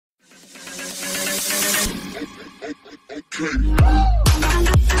This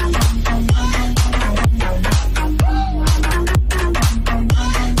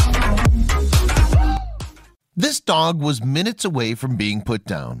dog was minutes away from being put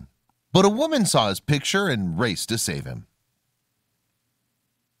down, but a woman saw his picture and raced to save him.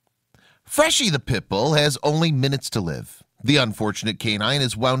 Freshie the pit bull has only minutes to live. The unfortunate canine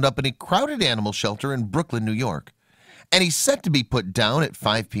is wound up in a crowded animal shelter in Brooklyn, New York, and he's set to be put down at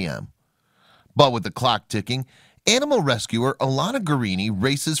 5 p.m. But with the clock ticking, animal rescuer Alana Guarini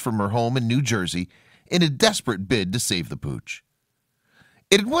races from her home in New Jersey in a desperate bid to save the pooch.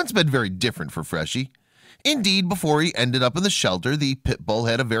 It had once been very different for Freshie. Indeed, before he ended up in the shelter, the pit bull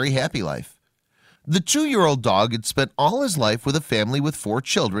had a very happy life. The 2-year-old dog had spent all his life with a family with 4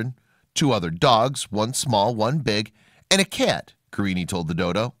 children, 2 other dogs, 1 small, 1 big, and a cat, Guarini told the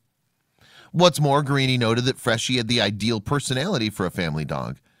dodo. What's more, Guarini noted that Freshie had the ideal personality for a family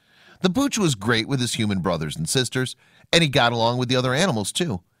dog. The pooch was great with his human brothers and sisters, and he got along with the other animals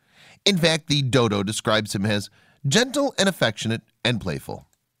too. In fact, the dodo describes him as gentle and affectionate and playful.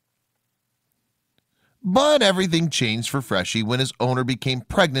 But everything changed for Freshie when his owner became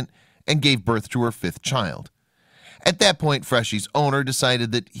pregnant and gave birth to her 5th child. At that point, Freshie's owner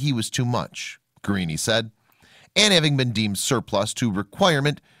decided that he was too much, Guarini said, and having been deemed surplus to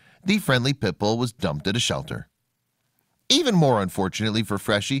requirement, the friendly pit bull was dumped at a shelter. Even more unfortunately for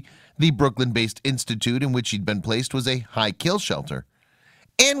Freshie, the Brooklyn-based institute in which he'd been placed was a high-kill shelter.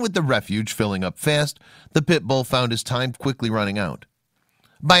 And with the refuge filling up fast, the pit bull found his time quickly running out.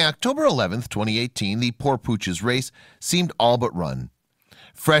 By October 11th, 2018, the poor pooch's race seemed all but run.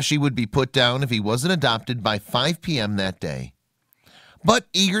 Freshie would be put down if he wasn't adopted by 5 p.m. that day. But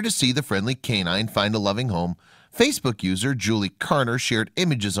eager to see the friendly canine find a loving home, Facebook user Julie Carter shared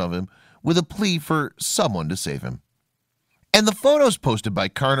images of him with a plea for someone to save him. And the photos posted by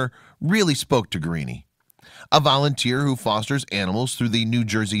Carter really spoke to Guarini, a volunteer who fosters animals through the New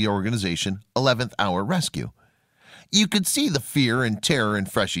Jersey organization 11th Hour Rescue. You could see the fear and terror in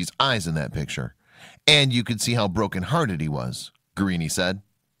Freshie's eyes in that picture, and you could see how broken-hearted he was, Guarini said.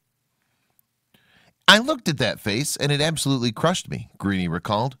 I looked at that face and it absolutely crushed me, Guarini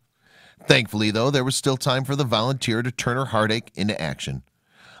recalled. Thankfully, though, there was still time for the volunteer to turn her heartache into action.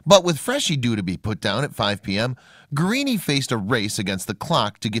 But with Freshie due to be put down at 5 p.m., Guarini faced a race against the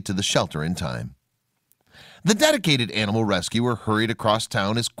clock to get to the shelter in time. The dedicated animal rescuer hurried across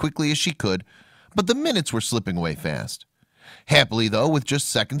town as quickly as she could, but the minutes were slipping away fast. Happily, though, with just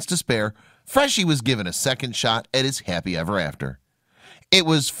seconds to spare, Freshie was given a second shot at his happy ever after. It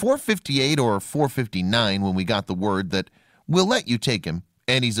was 4:58 or 4:59 when we got the word that we'll let you take him,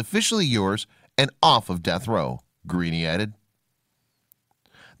 and he's officially yours and off of death row, Guarini added.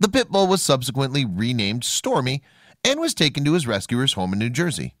 The pit bull was subsequently renamed Stormy and was taken to his rescuer's home in New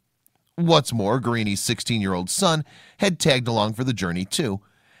Jersey. What's more, Guarini's 16-year-old son had tagged along for the journey too,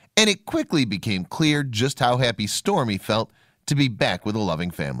 and it quickly became clear just how happy Stormy felt to be back with a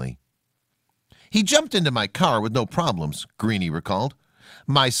loving family. He jumped into my car with no problems, Guarini recalled.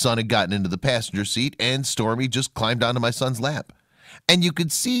 My son had gotten into the passenger seat and Stormy just climbed onto my son's lap. And you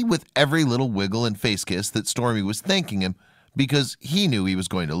could see with every little wiggle and face kiss that Stormy was thanking him because he knew he was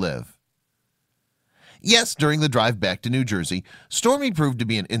going to live. Yes, during the drive back to New Jersey, Stormy proved to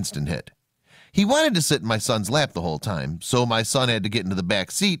be an instant hit. He wanted to sit in my son's lap the whole time, so my son had to get into the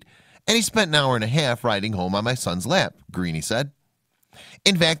back seat, and he spent an hour and a half riding home on my son's lap, Guarini said.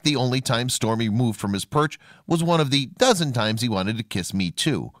 In fact, the only time Stormy moved from his perch was one of the dozen times he wanted to kiss me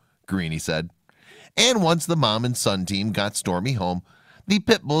too, Guarini said. And once the mom and son team got Stormy home, the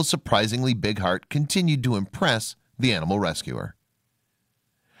pit bull's surprisingly big heart continued to impress the animal rescuer.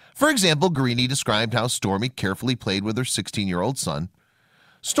 For example, Guarini described how Stormy carefully played with her 16-year-old son.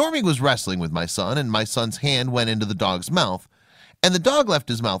 Stormy was wrestling with my son, and my son's hand went into the dog's mouth, and the dog left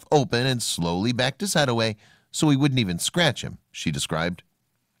his mouth open and slowly backed his head away so he wouldn't even scratch him, she described.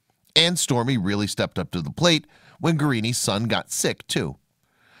 And Stormy really stepped up to the plate when Guarini's son got sick too.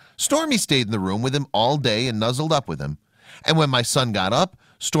 Stormy stayed in the room with him all day and nuzzled up with him, and when my son got up,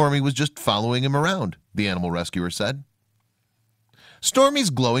 Stormy was just following him around, the animal rescuer said. Stormy's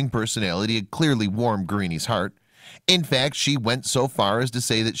glowing personality had clearly warmed Guarini's heart. In fact, she went so far as to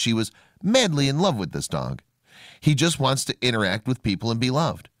say that she was madly in love with this dog. He just wants to interact with people and be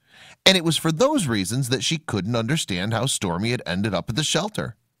loved. And it was for those reasons that she couldn't understand how Stormy had ended up at the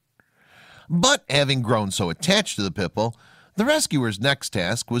shelter. But having grown so attached to the pit bull, the rescuer's next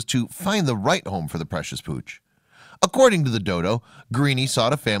task was to find the right home for the precious pooch. According to the dodo, Guarini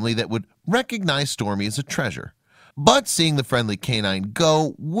sought a family that would recognize Stormy as a treasure. But seeing the friendly canine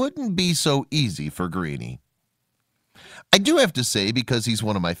go wouldn't be so easy for Guarini. I do have to say, because he's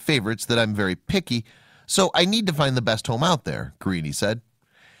one of my favorites, that I'm very picky, so I need to find the best home out there, Greenie said.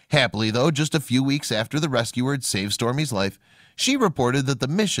 Happily, though, just a few weeks after the rescuer had saved Stormy's life, she reported that the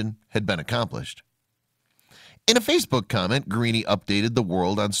mission had been accomplished. In a Facebook comment, Greenie updated the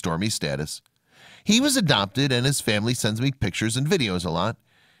world on Stormy's status. He was adopted and his family sends me pictures and videos a lot.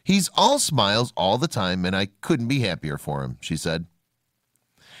 He's all smiles all the time and I couldn't be happier for him, she said.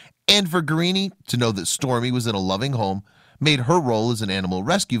 And for Greenie to know that Stormy was in a loving home made her role as an animal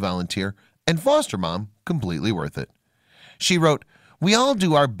rescue volunteer and foster mom completely worth it. She wrote, "We all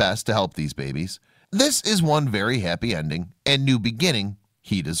do our best to help these babies. This is one very happy ending and new beginning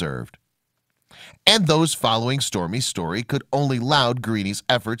he deserved." And those following Stormy's story could only laud Greenie's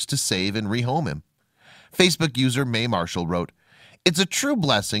efforts to save and rehome him. Facebook user May Marshall wrote, "It's a true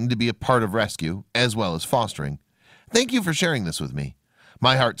blessing to be a part of rescue as well as fostering. Thank you for sharing this with me.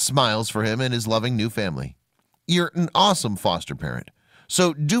 My heart smiles for him and his loving new family. You're an awesome foster parent,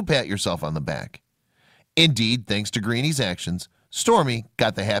 so do pat yourself on the back." Indeed, thanks to Greenie's actions, Stormy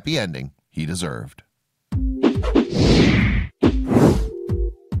got the happy ending he deserved.